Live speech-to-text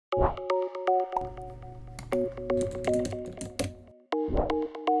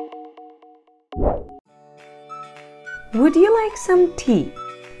Would you like some tea?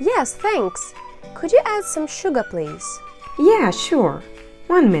 Yes, thanks. Could you add some sugar, please? Yeah, sure.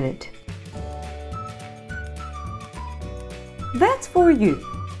 1 minute. That's for you.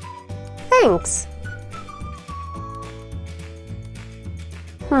 Thanks.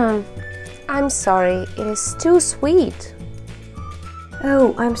 I'm sorry, it is too sweet.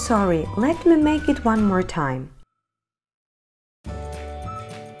 Oh, I'm sorry. Let me make it one more time.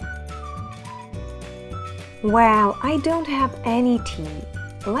 Well, I don't have any tea.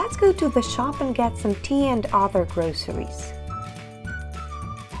 Let's go to the shop and get some tea and other groceries.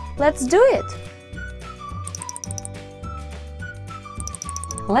 Let's do it.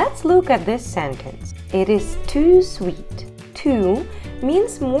 Let's look at this sentence. It is too sweet. Too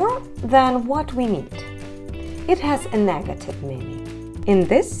means more than what we need. It has a negative meaning. In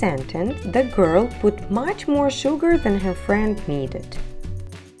this sentence, the girl put much more sugar than her friend needed.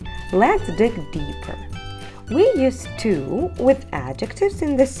 Let's dig deeper. We use too with adjectives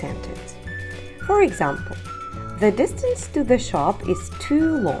in this sentence. For example, the distance to the shop is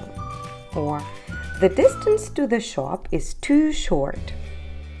too long, or the distance to the shop is too short.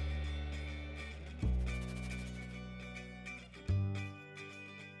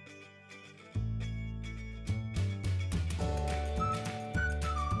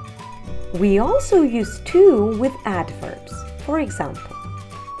 We also use too with adverbs. For example,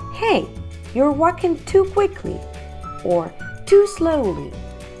 hey, you're walking too quickly, or too slowly,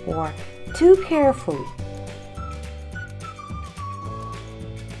 or too carefully.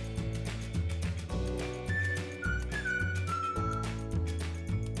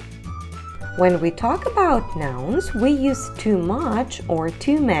 When we talk about nouns, we use too much or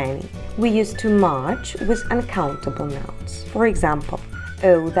too many. We use too much with uncountable nouns. For example,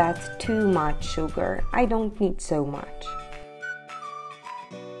 oh, that's too much sugar. I don't need so much.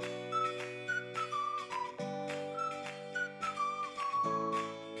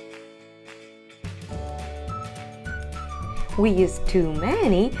 We use too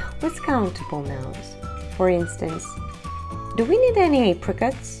many with countable nouns. For instance, do we need any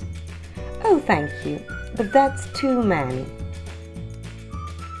apricots? Oh, thank you, but that's too many.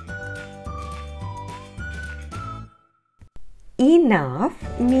 Enough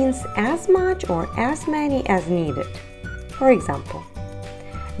means as much or as many as needed. For example,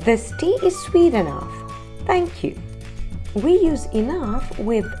 this tea is sweet enough. Thank you. We use enough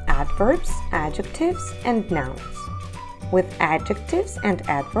with adverbs, adjectives, and nouns. With adjectives and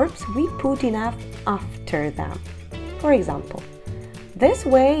adverbs, we put enough after them. For example, this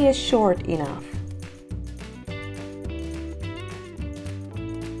way is short enough.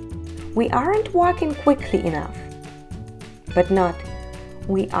 We aren't walking quickly enough. But not,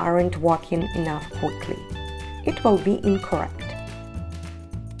 we aren't walking enough quickly. It will be incorrect.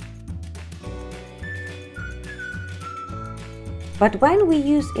 But when we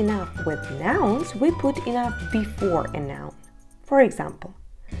use enough with nouns, we put enough before a noun. For example,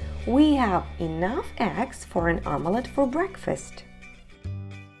 we have enough eggs for an omelette for breakfast.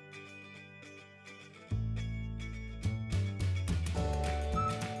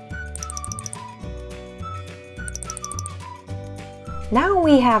 Now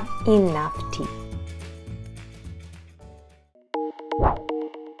we have enough tea.